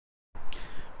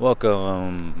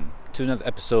Welcome to another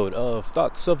episode of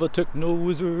Thoughts of a Techno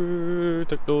Wizard,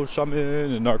 Techno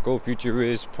Shaman, and Narco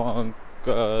Futurist, Punk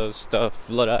stuff,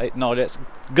 Luddite, and all that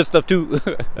good stuff too.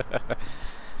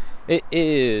 It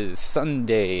is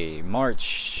Sunday,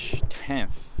 March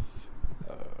 10th.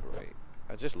 Right,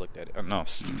 I just looked at it. Oh, no,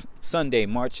 Sunday,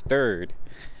 March 3rd.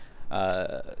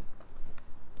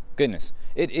 Goodness,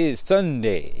 it is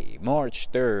Sunday,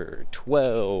 March 3rd,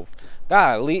 12.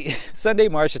 Golly, Sunday,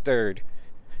 March 3rd.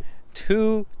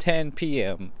 2:10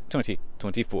 p.m.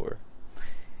 2024,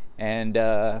 and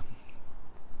a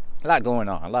lot going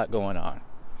on.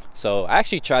 So I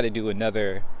actually tried to do an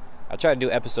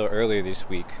episode earlier this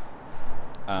week,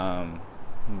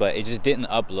 but it just didn't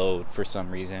upload for some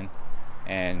reason,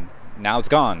 and now it's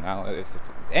gone.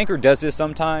 Anchor does this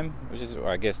sometime, or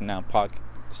I guess now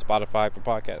Spotify for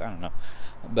podcast. I don't know,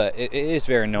 but it is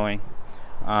very annoying.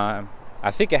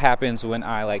 I think it happens when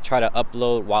I try to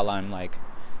upload while I'm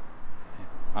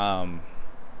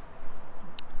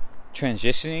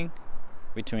transitioning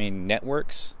between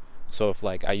networks. So if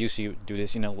I usually do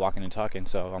this, walking and talking,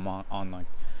 so I'm on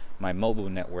my mobile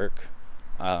network,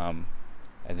 and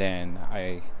then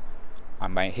I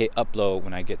might hit upload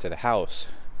when I get to the house,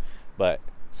 but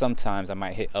sometimes I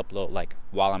might hit upload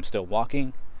while I'm still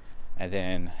walking, and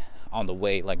then on the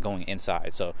way going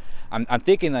inside. So I'm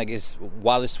thinking is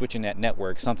while it's switching that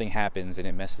network, something happens and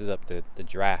it messes up the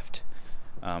draft.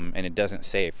 And it doesn't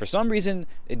save. For some reason,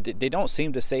 they don't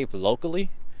seem to save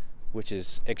locally, which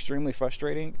is extremely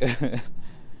frustrating.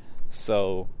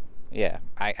 So, yeah,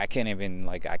 I can't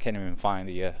even find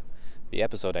the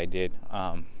episode I did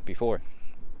before.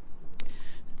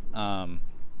 And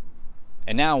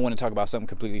now I want to talk about something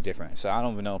completely different. So I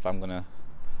don't even know if I'm gonna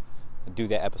do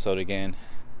that episode again.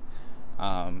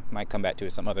 Might come back to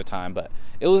it some other time. But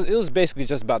it was basically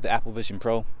just about the Apple Vision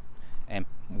Pro and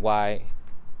why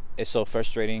it's so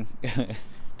frustrating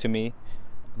to me,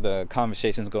 the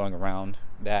conversations going around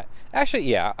that. Actually,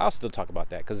 yeah, I'll still talk about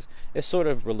that because it's sort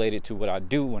of related to what I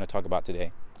do want to talk about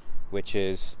today, which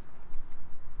is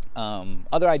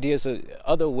other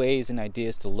ways and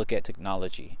ideas to look at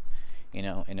technology, in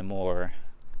a more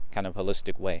kind of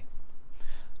holistic way.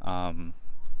 But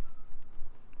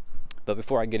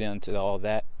before I get into all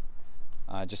that,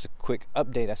 just a quick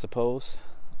update, I suppose,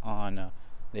 on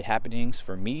the happenings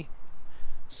for me.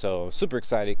 So super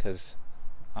excited because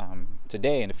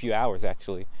today, in a few hours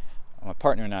actually, my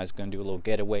partner and I is going to do a little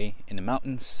getaway in the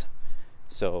mountains.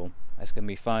 So that's going to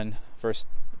be fun. First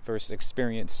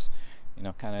experience,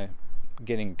 kind of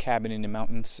getting a cabin in the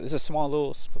mountains. It's a small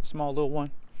little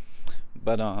one,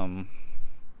 but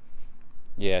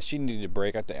yeah, she needed a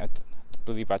break. I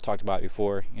believe I talked about it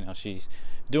before. She's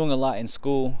doing a lot in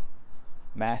school,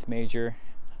 math major,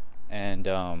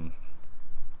 and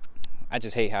I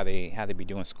just hate how they be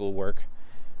doing schoolwork.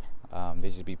 They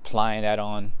just be plying that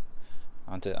onto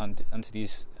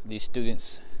these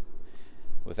students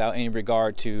without any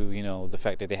regard to the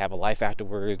fact that they have a life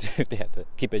afterwards. They have to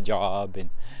keep a job and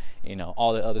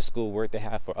all the other schoolwork they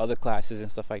have for other classes and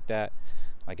stuff like that.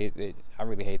 I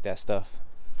really hate that stuff.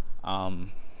 But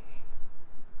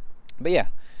yeah,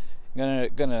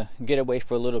 gonna get away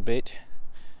for a little bit,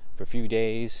 for a few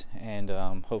days, and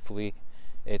hopefully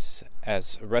it's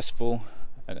as a restful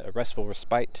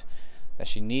respite that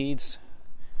she needs.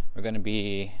 We're going to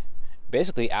be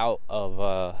basically out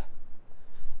of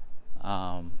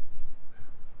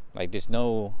there's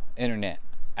no internet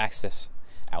access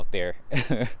out there,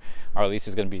 or at least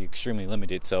it's going to be extremely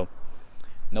limited. So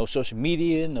no social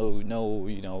media, no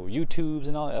YouTubes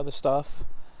and all that other stuff.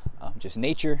 Just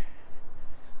nature.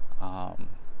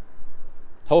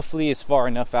 Hopefully it's far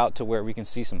enough out to where we can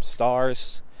see some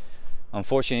stars.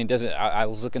 Unfortunately, it doesn't. I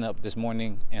was looking up this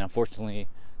morning, and unfortunately,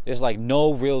 there's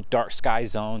no real dark sky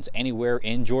zones anywhere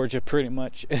in Georgia, pretty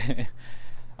much.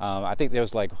 I think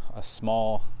there's a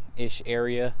small-ish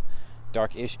area,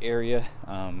 dark-ish area,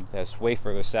 that's way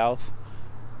further south.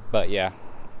 But yeah,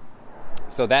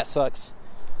 so that sucks.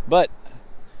 But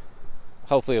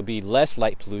hopefully, it'll be less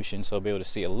light pollution, so I'll be able to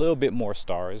see a little bit more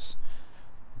stars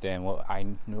than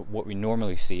what we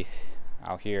normally see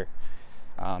out here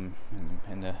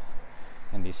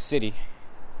in the city,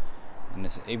 and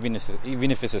this, even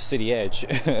if it's a city edge.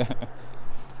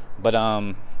 But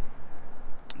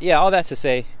yeah, all that to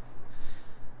say,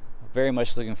 very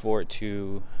much looking forward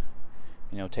to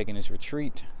taking this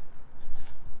retreat,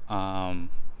 and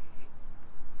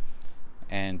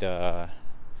other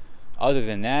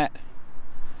than that,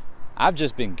 I've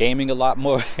just been gaming a lot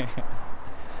more.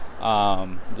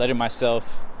 Letting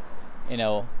myself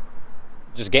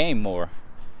just game more,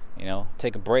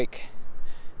 take a break.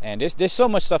 And there's so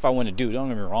much stuff I want to do, don't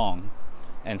get me wrong.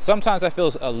 And sometimes I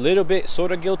feel a little bit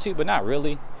sort of guilty, but not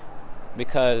really,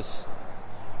 because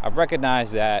I've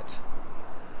recognized that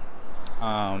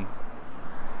I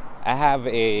have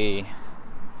I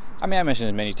mentioned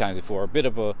it many times before, a bit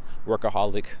of a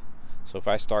workaholic. So if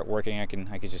I start working, I can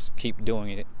just keep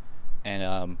doing it.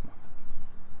 And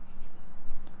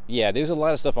there's a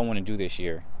lot of stuff I want to do this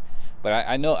year, but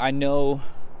I know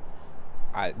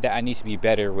that I need to be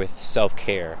better with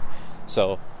self-care.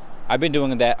 So I've been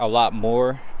doing that a lot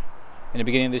more in the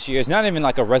beginning of this year. It's not even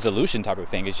like a resolution type of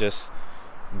thing. It's just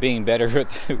being better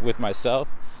with myself,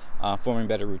 forming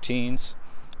better routines,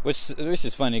 which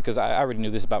is funny because I already knew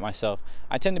this about myself.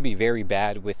 I tend to be very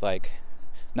bad with like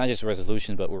not just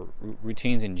resolutions, but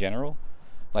routines in general.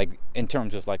 Like in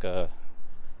terms of like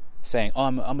saying, oh,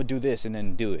 I'm gonna do this and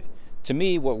then do it. To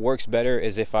me, what works better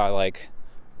is if I like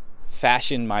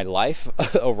fashion my life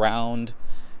around,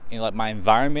 like my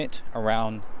environment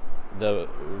around the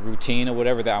routine or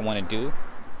whatever that I want to do.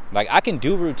 Like I can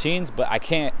do routines, but I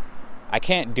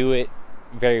can't do it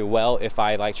very well if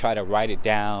I like try to write it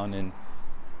down. And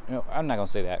I'm not gonna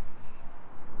say that.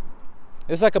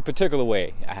 It's like a particular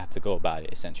way I have to go about it,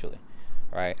 essentially,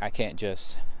 right? I can't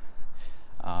just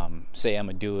say I'm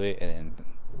gonna do it and then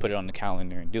put it on the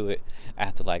calendar and do it. I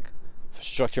have to like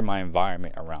structure my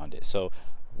environment around it. So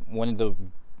one of the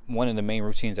main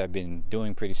routines I've been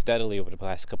doing pretty steadily over the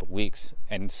past couple of weeks,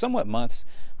 and somewhat months,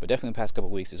 but definitely the past couple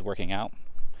of weeks, is working out.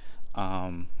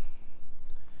 Been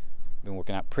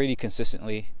working out pretty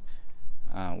consistently,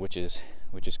 which is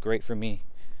great for me.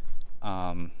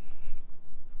 And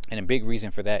a big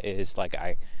reason for that is like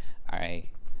I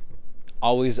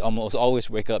almost always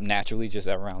wake up naturally just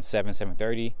around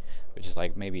 7:30, which is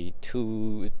like maybe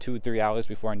 2-3 hours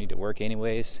before I need to work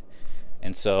anyways.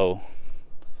 And so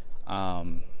I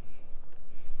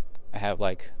have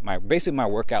like my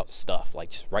workout stuff like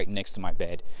just right next to my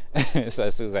bed. So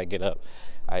as soon as I get up,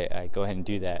 I go ahead and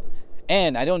do that.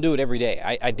 And I don't do it every day.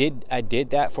 I did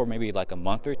that for maybe like a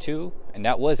month or two, and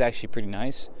that was actually pretty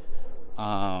nice.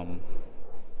 But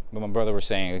my brother was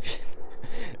saying,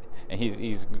 and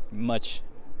he's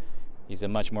a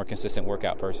much more consistent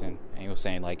workout person, and he was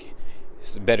saying like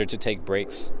it's better to take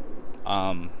breaks,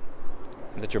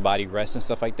 let your body rest and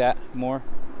stuff like that more.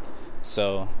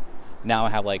 So now I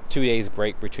have like 2 days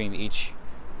break between each,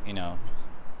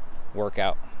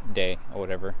 workout day or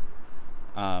whatever.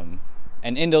 And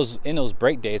in those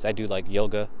break days, I do like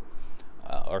yoga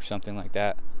or something like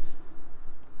that.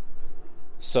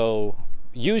 So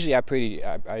usually I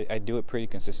do it pretty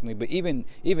consistently. But even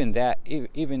that,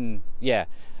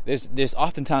 there's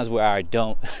often times where I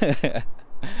don't,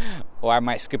 or I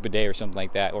might skip a day or something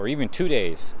like that, or even 2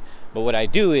 days. But what I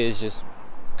do is just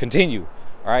continue.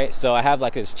 All right, so I have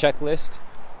like this checklist.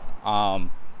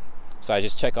 So I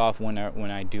just check off when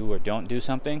I do or don't do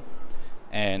something,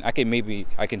 and I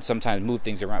can sometimes move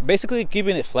things around. Basically,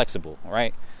 keeping it flexible,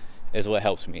 right, is what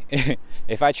helps me.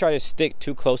 If I try to stick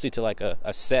too closely to like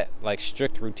a set, like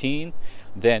strict routine,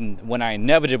 then when I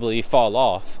inevitably fall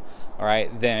off, all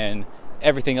right, then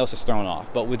everything else is thrown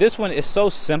off. But with this one, it's so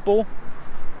simple.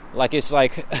 Like it's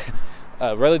like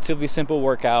a relatively simple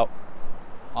workout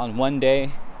on one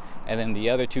day, and then the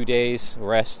other 2 days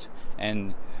rest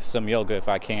and some yoga if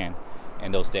I can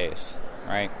in those days,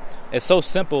 right? It's so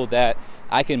simple that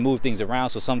I can move things around.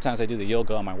 So sometimes I do the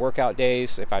yoga on my workout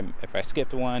days if I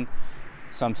skipped one.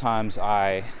 Sometimes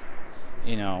I,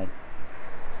 even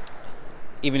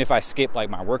if I skip like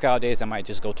my workout days, I might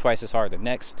just go twice as hard the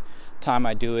next time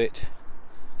I do it.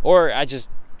 Or I just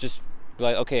be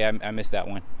like, okay, I missed that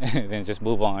one. Then just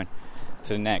move on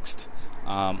to the next.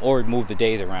 Or move the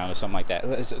days around or something like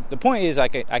that. So the point is I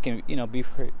can be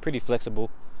pretty flexible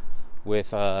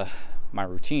with my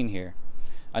routine here.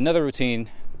 Another routine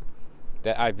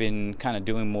that I've been kind of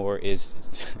doing more is,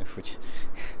 which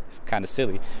is kind of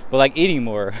silly, but like eating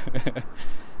more.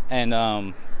 And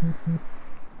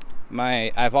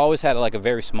I've always had like a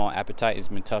very small appetite. It's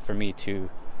been tough for me to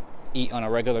eat on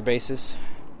a regular basis.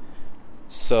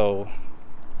 So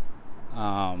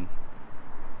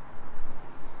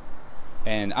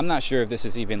and I'm not sure if this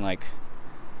is even like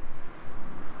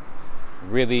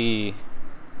really,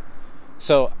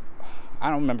 so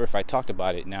I don't remember if I talked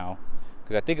about it now,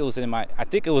 because I think it was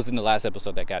in the last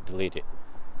episode that got deleted.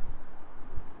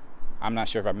 I'm not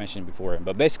sure if I mentioned it before,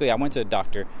 but basically I went to the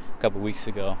doctor a couple weeks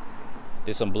ago,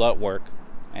 did some blood work,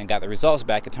 and got the results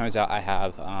back. It turns out I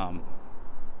have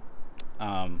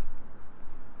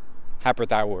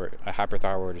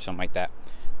hyperthyroid or something like that,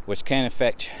 which can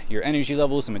affect your energy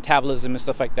levels and metabolism and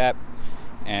stuff like that,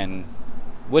 and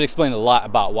would explain a lot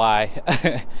about why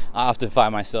I often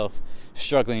find myself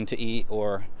struggling to eat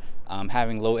or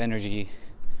having low energy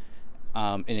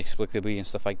inexplicably and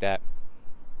stuff like that.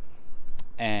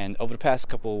 And over the past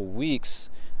couple weeks,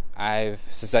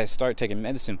 since I started taking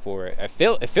medicine for it,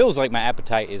 it feels like my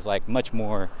appetite is like much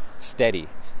more steady.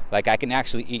 Like I can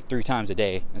actually eat 3 times a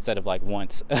day instead of like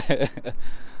once.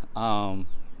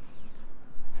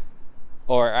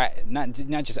 Or not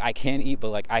just I can eat, but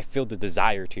like I feel the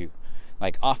desire to.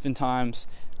 Like oftentimes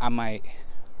I might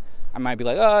be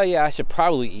like, oh yeah, I should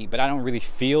probably eat, but I don't really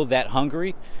feel that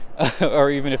hungry.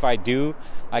 Or even if I do,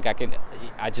 like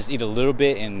I just eat a little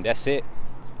bit and that's it.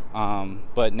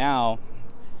 But now,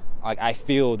 like I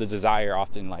feel the desire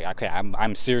often. Like okay,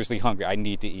 I'm seriously hungry. I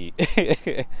need to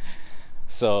eat.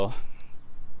 So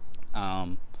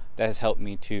that has helped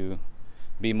me to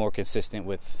be more consistent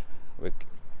with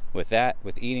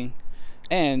eating,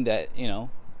 and that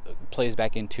plays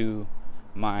back into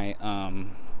my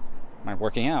my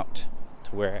working out,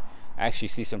 to where I actually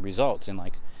see some results and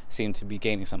like seem to be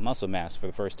gaining some muscle mass for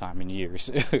the first time in years.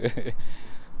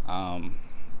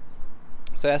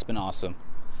 So that's been awesome.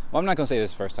 Well, I'm not gonna say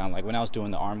this first time. Like when I was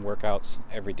doing the arm workouts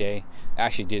every day, I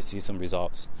actually did see some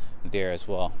results there as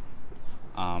well.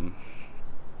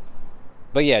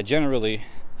 But yeah, generally,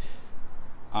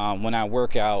 when I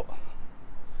work out,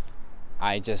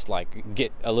 I just like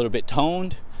get a little bit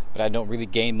toned, but I don't really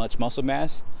gain much muscle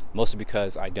mass, mostly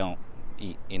because I don't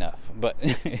eat enough. But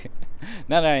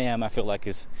now that I am, I feel like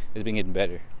it's been getting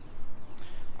better.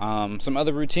 Some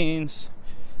other routines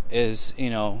is,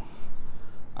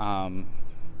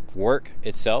 work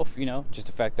itself, just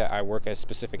the fact that I work at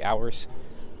specific hours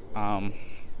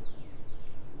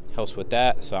helps with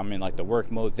that. So I'm in like the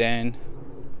work mode then.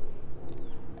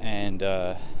 And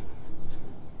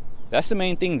that's the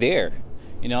main thing there.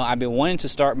 I've been wanting to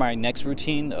start my next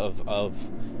routine of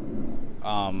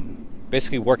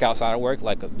basically work outside of work,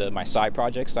 like my side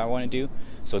projects that I want to do.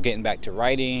 So getting back to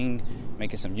writing,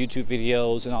 making some YouTube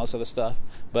videos and all this other stuff.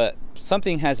 But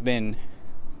something has been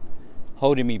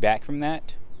holding me back from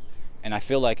that. And I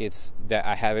feel like it's that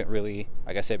I haven't really,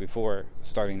 like I said before,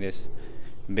 starting this,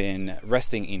 been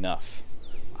resting enough.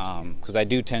 Because I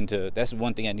do tend to, that's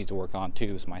one thing I need to work on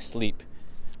too, is my sleep.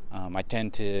 I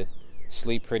tend to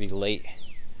sleep pretty late,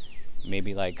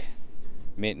 maybe like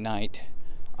midnight,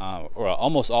 or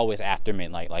almost always after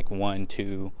midnight, like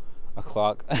 1-2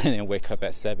 o'clock, and then wake up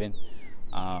at 7.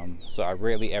 So I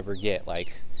rarely ever get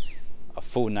like a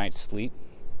full night's sleep.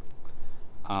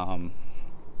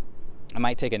 I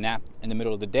might take a nap in the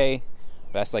middle of the day,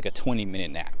 but that's like a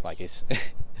 20-minute nap. Like it's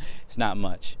it's not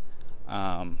much.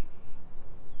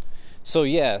 So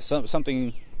yeah,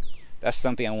 something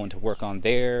I want to work on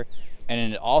there.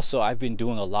 And then also I've been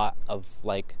doing a lot of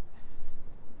like,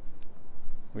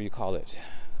 what do you call it?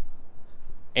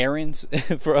 Errands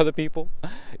for other people,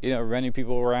 running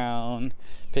people around,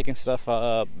 picking stuff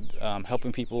up,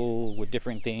 helping people with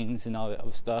different things and all that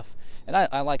other stuff. And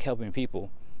I like helping people,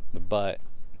 but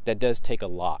that does take a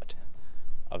lot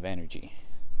of energy.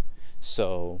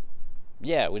 So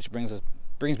yeah, which brings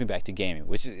me back to gaming,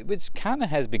 which kind of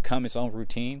has become its own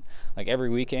routine. Like every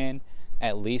weekend,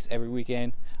 at least every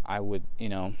weekend, I would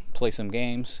play some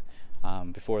games.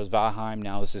 Before it was Valheim,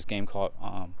 now it's this game called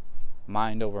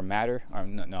Mind Over Matter, or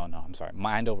I'm sorry,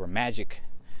 Mind Over Magic,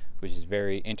 which is a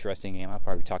very interesting game. I'll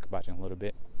probably talk about it in a little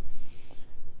bit.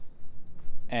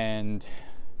 And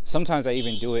sometimes I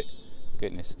even do it,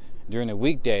 during the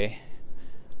weekday,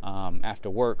 after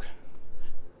work,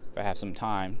 if I have some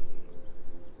time.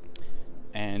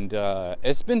 And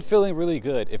it's been feeling really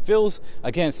good. It feels,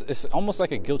 again, it's almost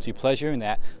like a guilty pleasure in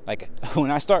that, like,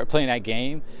 when I start playing that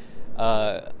game,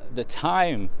 the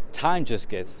time just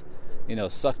gets,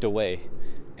 sucked away,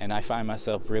 and I find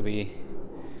myself really,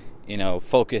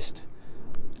 focused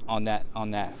on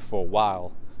that for a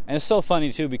while. And it's so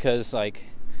funny too, because like,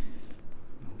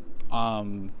 I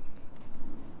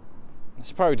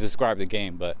should probably describe the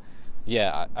game, but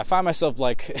yeah, I find myself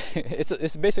like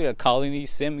it's basically a colony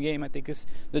sim game, I think is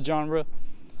the genre,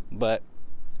 but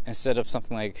instead of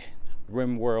something like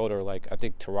RimWorld or like I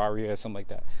think Terraria or something like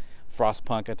that,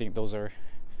 Frostpunk, I think those are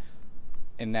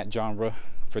in that genre.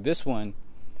 For this one,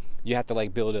 you have to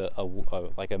like build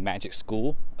a magic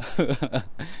school,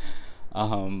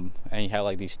 and you have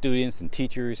like these students and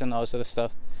teachers and all this other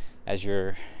stuff as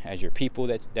your people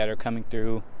that are coming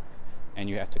through, and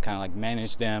you have to kind of like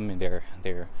manage them and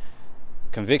their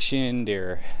conviction,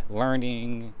 their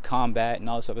learning, combat, and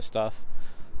all this other stuff.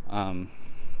 And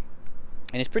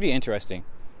it's pretty interesting.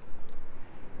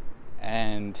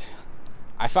 And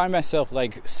I find myself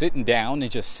like sitting down and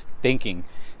just thinking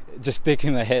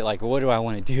ahead, like, what do I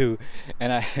want to do?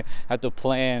 And I have to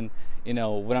plan,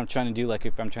 what I'm trying to do. Like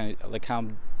if I'm trying to, like how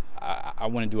I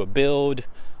want to do a build,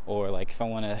 or like if I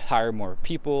want to hire more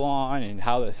people on, and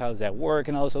how does that work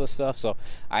and all this other stuff. So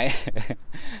I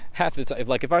have to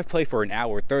if I play for an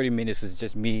hour, 30 minutes is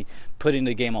just me putting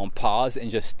the game on pause and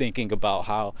just thinking about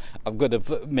how I'm going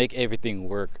to make everything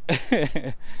work.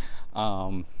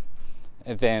 And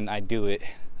then I do it.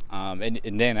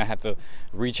 And then I have to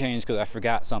rechange because I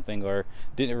forgot something or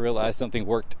didn't realize something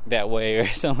worked that way or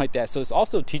something like that. So it's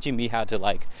also teaching me how to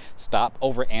like stop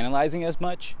over analyzing as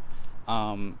much.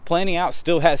 Planning out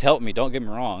still has helped me, don't get me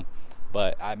wrong,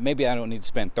 but maybe I don't need to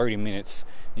spend 30 minutes,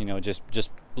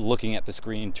 just looking at the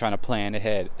screen trying to plan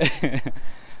ahead.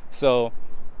 So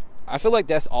I feel like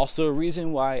that's also a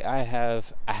reason why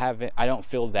I don't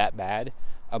feel that bad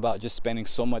about just spending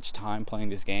so much time playing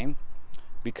this game,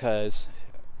 because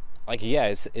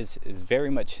it's very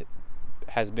much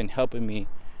has been helping me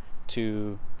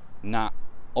to not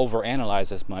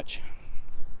overanalyze as much.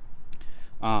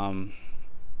 And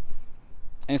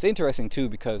it's interesting too,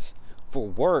 because for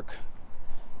work,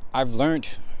 I've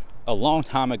learned a long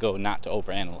time ago not to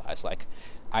overanalyze. Like,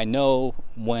 I know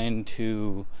when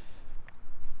to,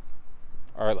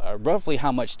 or roughly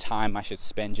how much time I should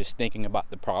spend just thinking about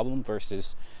the problem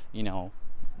versus,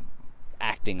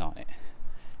 acting on it.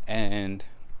 And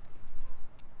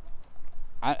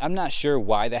I'm not sure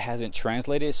why that hasn't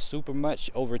translated super much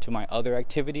over to my other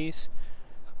activities.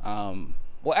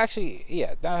 Well, actually,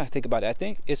 yeah, now that I think about it, I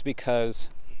think it's because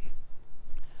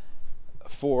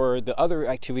for the other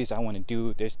activities I want to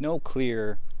do, there's no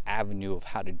clear avenue of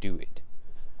how to do it,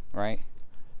 right?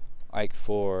 Like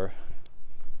for,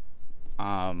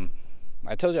 I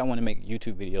told you I want to make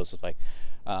YouTube videos of like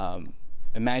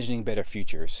imagining better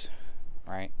futures,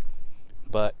 right?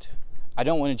 But I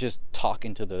don't want to just talk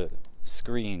into the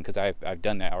screen, because I've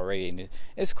done that already, and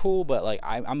it's cool, but like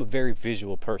I'm a very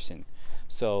visual person,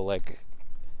 so like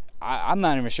I'm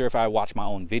not even sure if I watch my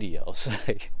own videos.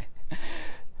 Like,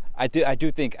 I do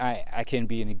think I can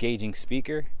be an engaging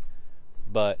speaker,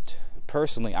 but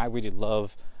personally I really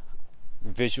love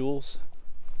visuals,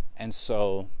 and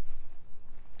so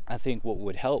I think what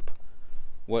would help,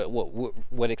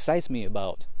 what excites me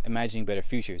about imagining better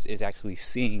futures is actually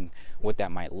seeing what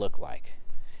that might look like.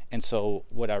 And so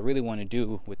what I really want to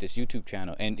do with this YouTube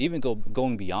channel, and even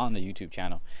going beyond the YouTube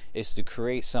channel, is to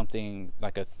create something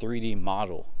like a 3D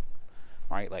model,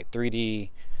 right? Like 3D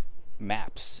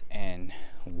maps and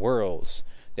worlds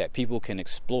that people can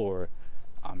explore,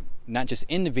 not just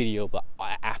in the video, but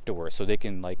afterwards. So they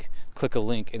can like click a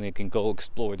link and they can go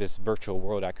explore this virtual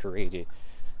world I created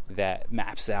that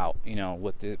maps out,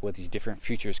 what these different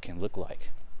futures can look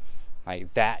like.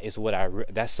 Like that is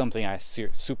that's something I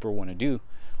super want to do.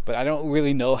 But I don't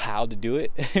really know how to do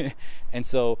it. And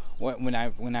so when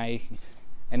I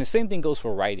and the same thing goes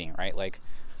for writing, right? Like,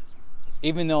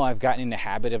 even though I've gotten in the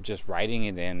habit of just writing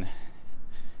and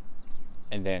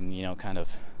then kind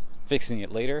of fixing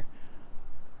it later,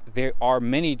 there are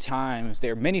many things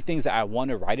that I want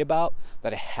to write about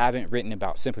that I haven't written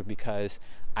about, simply because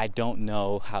I don't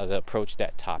know how to approach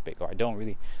that topic, or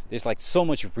there's like so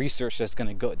much research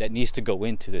that needs to go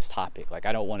into this topic. Like,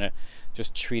 I don't want to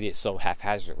just treat it so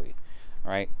haphazardly,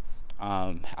 right?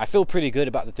 I feel pretty good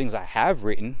about the things I have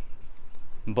written,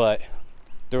 but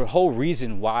the whole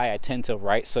reason why I tend to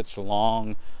write such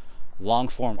long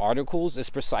form articles is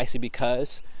precisely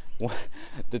because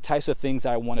the types of things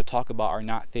that I want to talk about are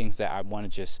not things that I want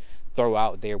to just throw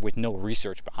out there with no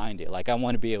research behind it. Like, I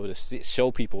want to be able to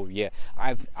show people,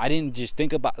 I didn't just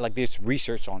think about, like, there's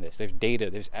research on this, there's data,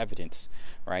 there's evidence,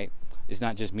 right? It's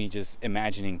not just me just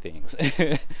imagining things,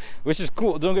 which is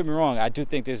cool. Don't get me wrong, I do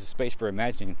think there's a space for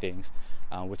imagining things,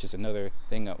 which is another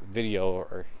thing, a video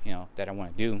or that I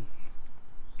want to do.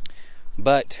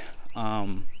 But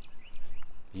I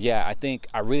think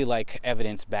I really like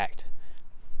evidence-backed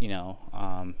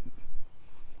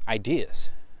ideas.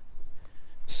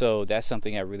 So that's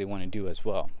something I really want to do as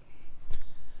well.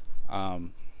 I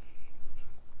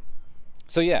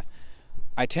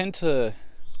tend to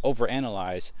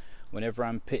overanalyze whenever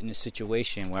I'm put in a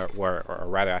situation or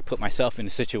rather I put myself in a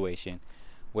situation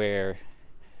where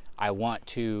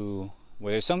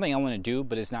there's something I want to do,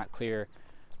 but it's not clear.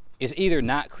 It's either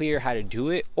not clear how to do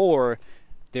it, or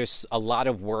there's a lot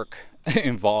of work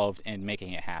involved in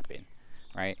making it happen,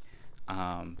 right?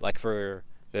 Like for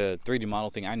the 3D model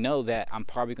thing, I know that I'm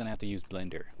probably going to have to use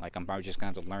Blender. Like, I'm probably just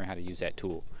going to have to learn how to use that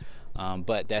tool.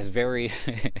 But that's very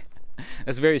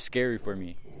that's very scary for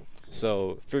me.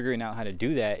 So figuring out how to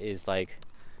do that is a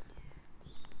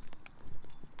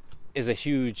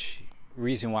huge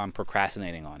reason why I'm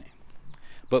procrastinating on it.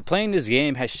 But playing this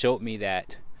game has showed me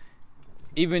that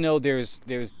even though there's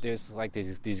like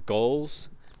these goals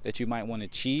that you might want to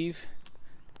achieve,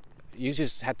 you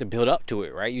just have to build up to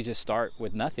it, right? You just start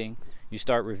with nothing. You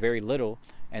start with very little,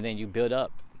 and then you build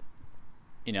up,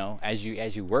 as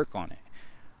you work on it.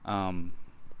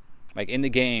 Like in the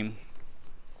game,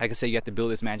 like I said, you have to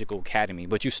build this magical academy,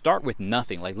 but you start with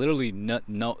nothing. Like literally,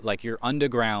 no, like you're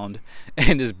underground,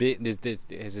 and this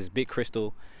big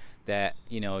crystal that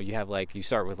you have, like, you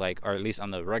start with, like, or at least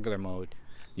on the regular mode,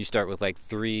 you start with like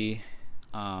 3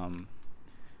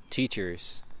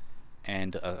 teachers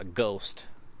and a ghost,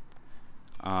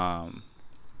 and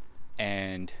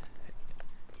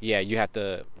yeah, you have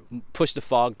to push the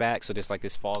fog back. So there's like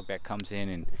this fog that comes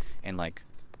in and like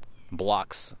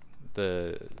blocks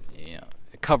the,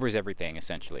 it covers everything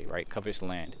essentially, right? Covers the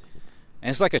land, and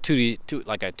it's like a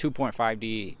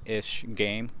 2.5D ish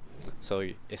game. So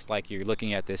it's like you're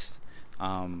looking at this,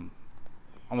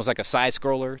 almost like a side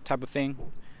scroller type of thing,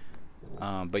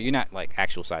 but you're not like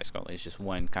actual side scroller. It's just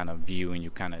one kind of view, and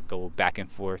you kind of go back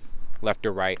and forth, left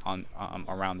or right on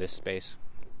around this space,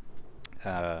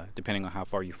 depending on how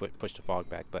far you push the fog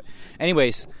back. But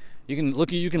anyways, you can look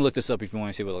this up if you want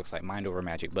to see what it looks like. Mind over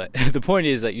magic. But the point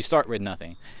is that you start with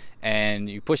nothing, and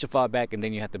you push the fog back, and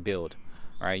then you have to build.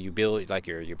 All right, you build like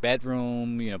your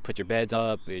bedroom, put your beds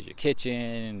up, your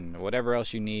kitchen, whatever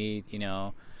else you need,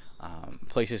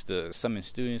 places to summon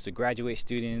students, to graduate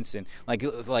students, and like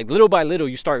little by little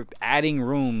you start adding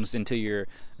rooms into your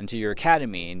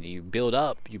academy, and you build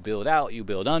up, you build out, you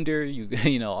build under,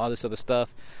 all this other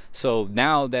stuff. So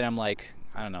now that I'm like,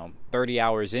 I don't know, 30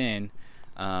 hours in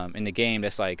the game,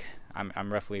 that's like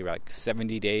I'm roughly like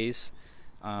 70 days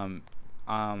in.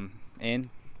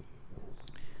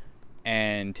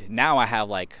 And now I have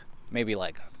like maybe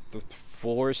like a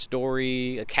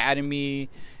 4-story academy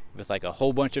with like a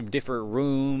whole bunch of different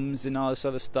rooms and all this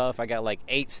other stuff. I got like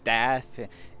 8 staff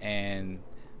and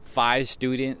 5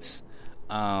 students,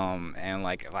 and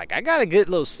like I got a good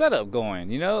little setup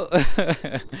going,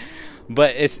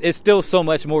 but it's still so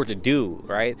much more to do,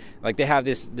 right? Like they have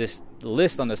this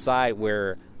list on the side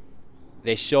where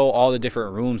they show all the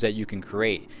different rooms that you can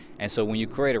create. And so when you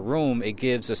create a room, it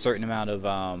gives a certain amount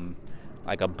of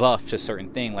like a buff to a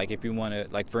certain thing. Like if you want to,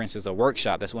 like for instance, a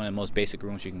workshop, that's one of the most basic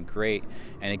rooms you can create,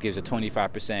 and it gives a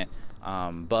 25%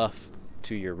 buff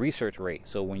to your research rate.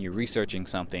 So when you're researching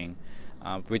something,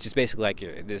 which is basically like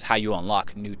this is how you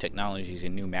unlock new technologies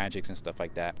and new magics and stuff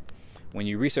like that. When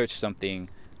you research something,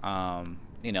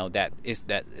 that is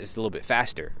a little bit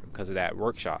faster because of that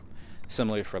workshop.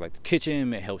 Similar for like the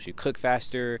kitchen, it helps you cook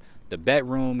faster. The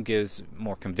bedroom gives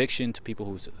more conviction to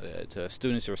people to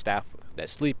students or staff that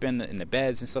sleep in the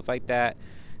beds and stuff like that.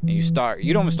 And you don't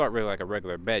even start with like a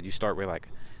regular bed. You start with like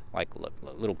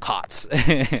little cots.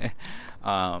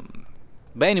 But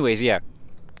anyways, yeah.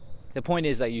 The point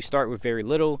is that you start with very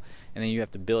little, and then you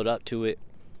have to build up to it.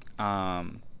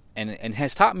 And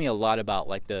has taught me a lot about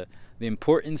like the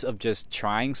importance of just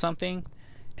trying something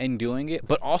and doing it,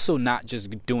 but also not just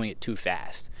doing it too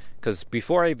fast. Because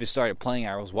before I even started playing,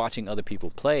 I was watching other people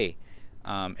play,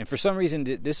 and for some reason,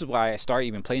 this is why I started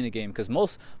even playing the game. Because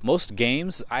most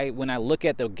games, when I look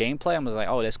at the gameplay, I'm just like,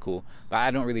 oh, that's cool, but I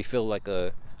don't really feel like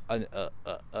a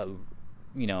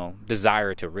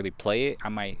desire to really play it. I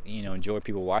might enjoy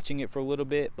people watching it for a little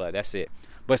bit, but that's it.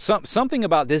 But something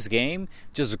about this game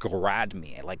just grabbed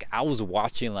me. Like I was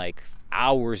watching like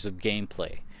hours of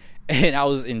gameplay, and I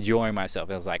was enjoying myself.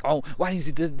 I was like, oh, why does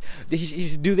he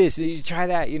do this? He should try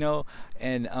that,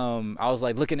 And I was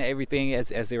like looking at everything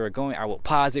as they were going. I would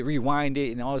pause it, rewind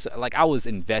it, and all this. Like I was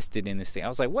invested in this thing. I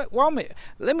was like, what? Well,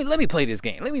 let me play this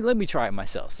game. Let me try it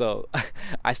myself. So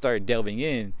I started delving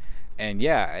in, and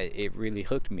yeah, it really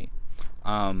hooked me.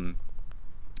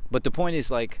 But the point is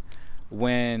like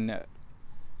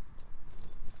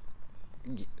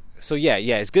So yeah,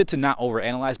 it's good to not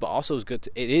overanalyze, but also it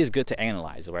is good to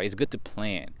analyze, right? It's good to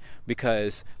plan,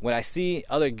 because when I see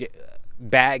other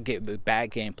bad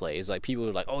gameplay, it's like people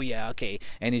are like, oh yeah, okay,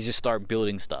 and they just start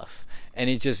building stuff, and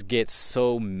it just gets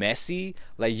so messy.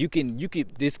 Like you can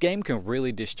this game can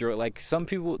really destroy. Like some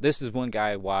people, this is one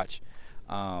guy I watch.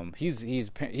 He's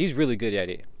really good at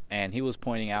it, and he was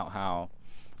pointing out how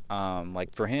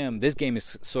like for him, this game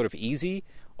is sort of easy.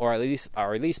 Or at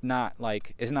least not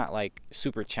like, it's not like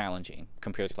super challenging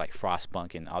compared to like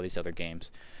Frostpunk and all these other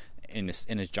games in this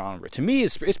genre. To me,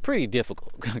 it's pretty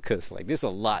difficult because like there's a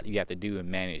lot you have to do and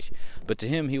manage. But to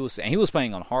him, he was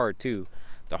playing on hard too,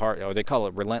 or they call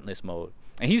it relentless mode.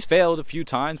 And he's failed a few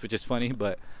times, which is funny,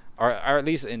 but or at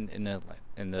least in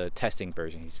the testing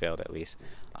version, he's failed at least.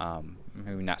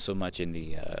 Maybe not so much in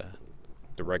the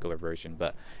regular version.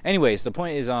 But anyways, the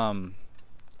point is I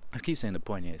keep saying the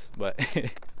point is, but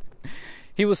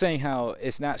he was saying how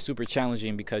it's not super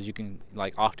challenging because you can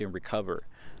like often recover.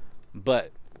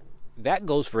 But that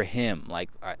goes for him. Like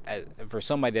for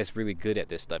somebody that's really good at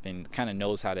this stuff and kind of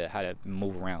knows how to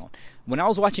move around. When I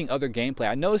was watching other gameplay,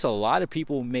 I noticed a lot of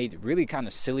people made really kind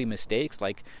of silly mistakes.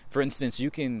 Like for instance,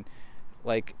 you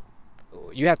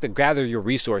have to gather your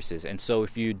resources, and so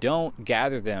if you don't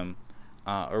gather them,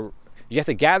 or you have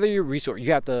to gather your resource,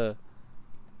 there's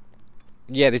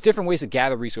different ways to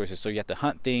gather resources. So you have to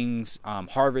hunt things,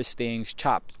 harvest things,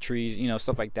 chop trees,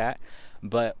 stuff like that.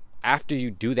 But after you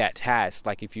do that task,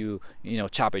 like if you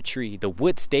chop a tree, the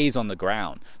wood stays on the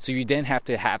ground. So you then have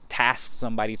to task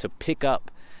somebody to pick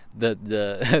up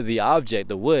the object,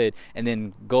 the wood, and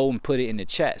then go and put it in the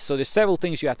chest. So there's several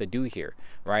things you have to do here,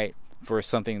 right? For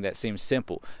something that seems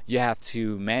simple, you have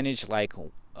to manage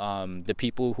the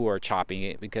people who are chopping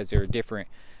it, because they're different.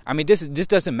 I mean, this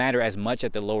doesn't matter as much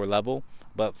at the lower level,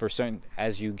 but for certain,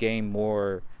 as you gain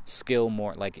more skill,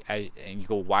 and you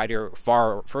go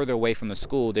further away from the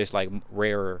school, there's like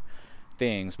rarer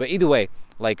things. But either way,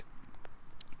 like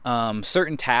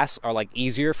certain tasks are like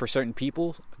easier for certain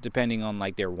people depending on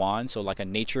like their wand. So like a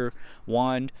nature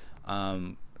wand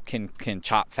can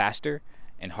chop faster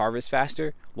and harvest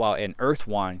faster, while an earth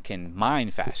wand can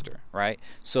mine faster, right?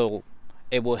 So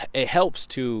it helps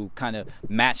to kind of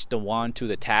match the wand to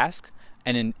the task.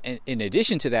 And in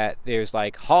addition to that, there's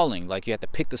like hauling, like you have to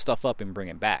pick the stuff up and bring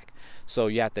it back. So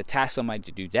you have to task somebody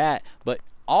to do that, but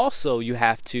also you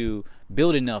have to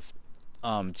build enough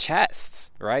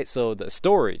chests, right? So the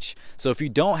storage. So if you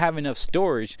don't have enough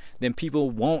storage, then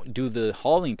people won't do the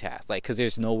hauling task, like because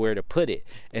there's nowhere to put it,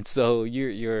 and so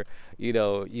you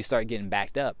start getting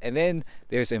backed up. And then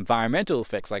there's environmental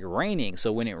effects like raining.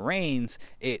 So when it rains,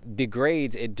 it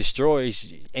degrades, it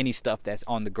destroys any stuff that's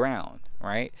on the ground,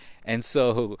 right? And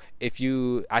so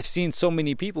I've seen so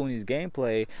many people in this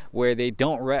gameplay where they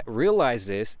don't realize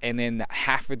this, and then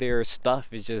half of their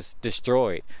stuff is just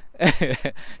destroyed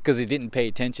because they didn't pay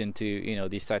attention to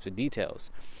these types of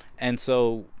details. And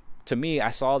so to me,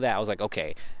 I saw that, I was like,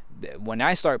 okay, when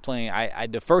I start playing, I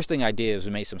the first thing I did was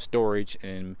make some storage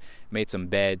and made some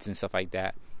beds and stuff like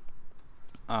that.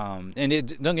 Don't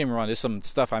get me wrong, there's some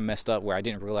stuff I messed up where I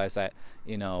didn't realize that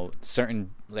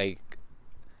certain, like,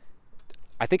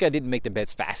 I think I didn't make the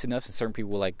beds fast enough, and certain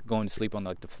people were like going to sleep on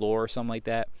like the floor or something like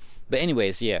that. But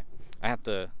anyways, yeah, I have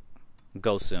to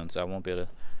go soon, so I won't be able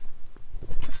to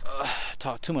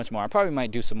talk too much more. I probably might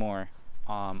do some more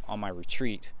on my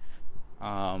retreat.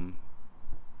 I'll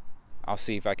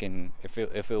see if I can, if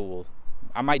it will.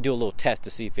 I might do a little test to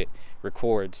see if it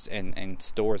records and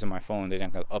stores on my phone. Then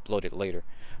I'm gonna upload it later.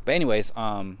 But anyways,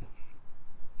 what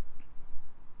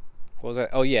was that?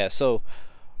 Oh yeah, so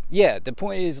yeah, the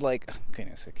point is, like,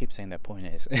 goodness, I keep saying that point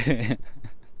is.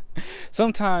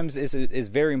 Sometimes it's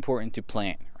very important to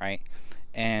plan, right?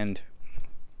 And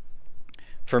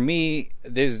for me,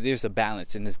 there's a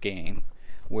balance in this game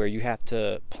where you have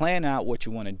to plan out what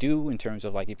you want to do in terms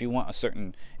of, like, if you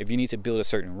need to build a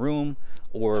certain room,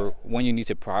 or when you need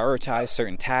to prioritize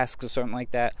certain tasks or something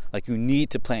like that. Like, you need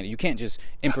to plan it. You can't just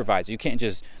improvise. You can't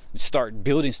just start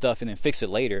building stuff and then fix it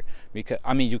later, because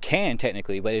you can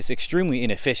technically, but it's extremely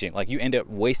inefficient. Like, you end up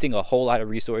wasting a whole lot of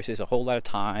resources, a whole lot of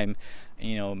time,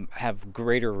 have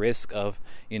greater risk of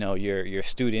your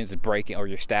students breaking, or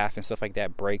your staff and stuff like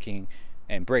that breaking.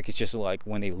 And break is just like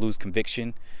when they lose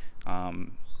conviction.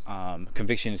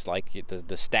 Conviction is like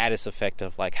the status effect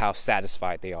of like how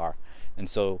satisfied they are, and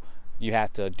so you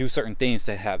have to do certain things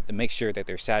to make sure that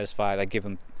they're satisfied. Like give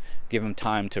them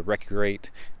time to recreate,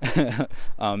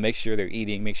 make sure they're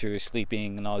eating, make sure they're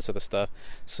sleeping, and all this other stuff.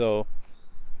 So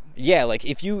yeah, like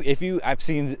if you I've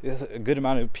seen a good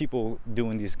amount of people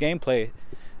doing these gameplay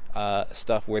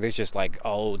stuff where they're just like,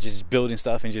 just building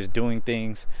stuff and just doing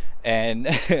things, and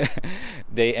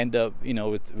they end up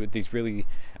with these really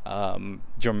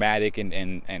dramatic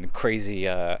and crazy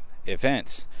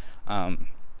events.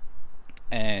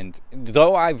 And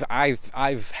though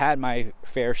I've had my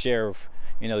fair share of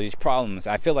these problems,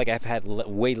 I feel like I've had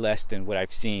way less than what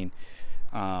I've seen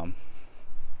in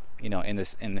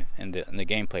the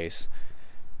gameplays.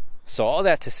 So all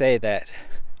that to say that,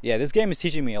 yeah, this game is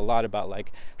teaching me a lot about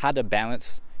like how to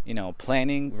balance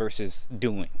planning versus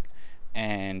doing,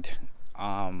 and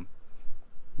the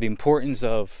importance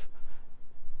of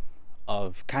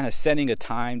kind of setting a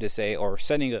time to say, or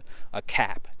setting a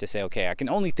cap to say, okay, I can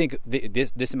only think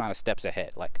this amount of steps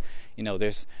ahead. Like,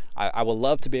 I would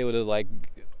love to be able to like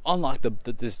unlock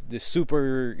this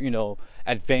super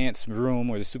advanced room,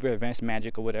 or the super advanced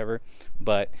magic or whatever,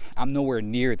 but I'm nowhere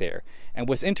near there. And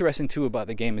what's interesting too about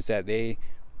the game is that they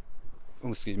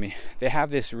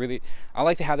have this really, I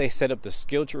like how they set up the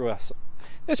skill tree.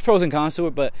 There's pros and cons to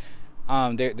it, but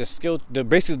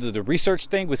basically the research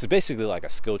thing, which is basically like a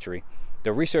skill tree,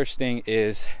 the research thing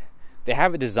is they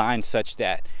have it designed such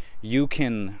that you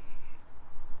can,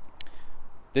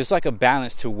 there's like a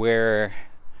balance to where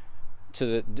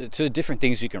to the different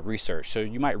things you can research. So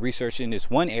you might research in this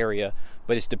one area,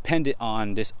 but it's dependent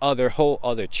on this whole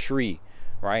other tree,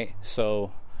 right?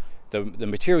 So the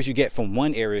materials you get from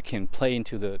one area can play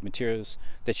into the materials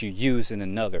that you use in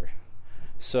another.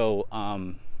 So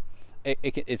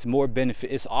it's more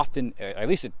benefit. It's often, at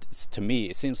least to me,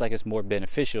 it seems like it's more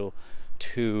beneficial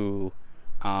to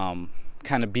kind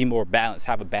of be more balanced,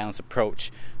 have a balanced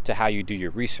approach to how you do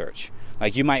your research.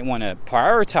 Like you might want to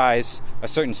prioritize a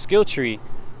certain skill tree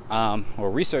or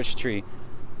research tree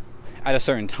at a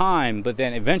certain time, but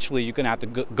then eventually you're going to have to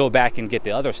go back and get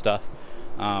the other stuff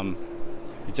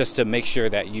just to make sure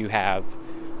that you have,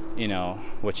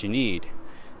 what you need.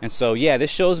 And so, yeah, this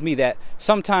shows me that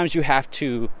sometimes you have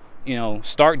to,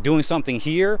 start doing something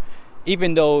here,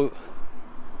 even though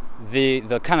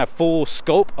the kind of full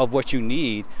scope of what you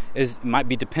need might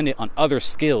be dependent on other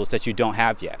skills that you don't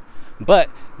have yet. But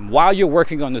while you're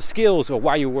working on the skills, or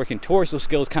while you're working towards those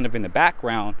skills kind of in the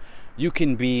background, you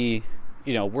can be,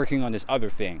 working on this other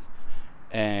thing.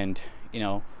 And,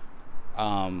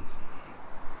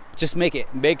 just make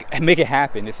it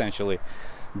happen, essentially,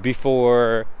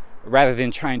 rather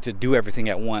than trying to do everything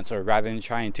at once, or rather than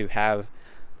trying to have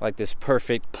like this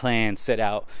perfect plan set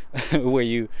out where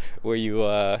you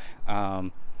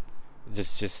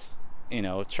just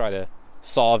try to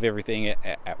solve everything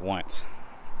at once.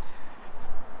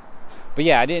 But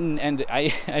yeah, I didn't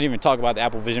even talk about the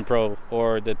Apple Vision Pro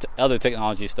or the other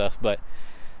technology stuff, but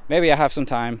maybe I have some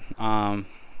time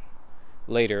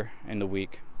later in the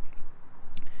week.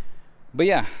 But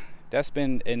yeah, that's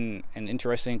been an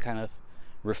interesting kind of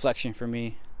reflection for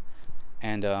me,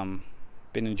 and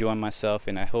been enjoying myself,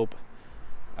 and I hope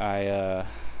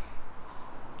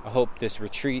this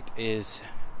retreat is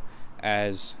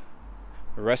as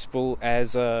restful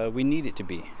as we need it to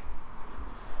be.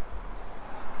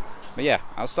 But yeah,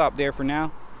 I'll stop there for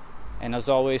now. And as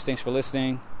always, thanks for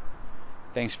listening.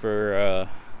 Thanks for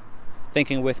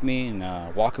thinking with me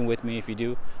and walking with me if you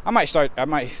do. I might say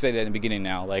that in the beginning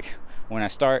now, like when I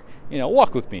start,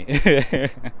 walk with me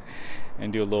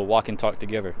and do a little walk and talk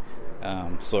together,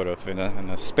 sort of in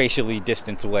a spatially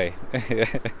distanced way,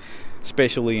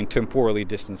 spatially and temporally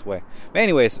distanced way. But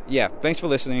anyways, yeah, thanks for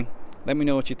listening. Let me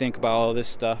know what you think about all this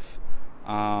stuff.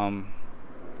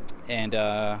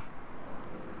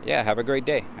 Yeah, have a great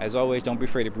day. As always, don't be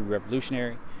afraid to be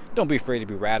revolutionary. Don't be afraid to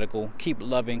be radical. Keep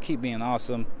loving, keep being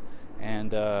awesome,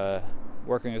 and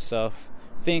work on yourself.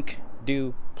 Think,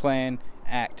 do, plan,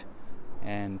 act,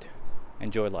 and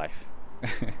enjoy life.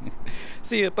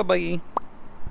 See you. Bye-bye.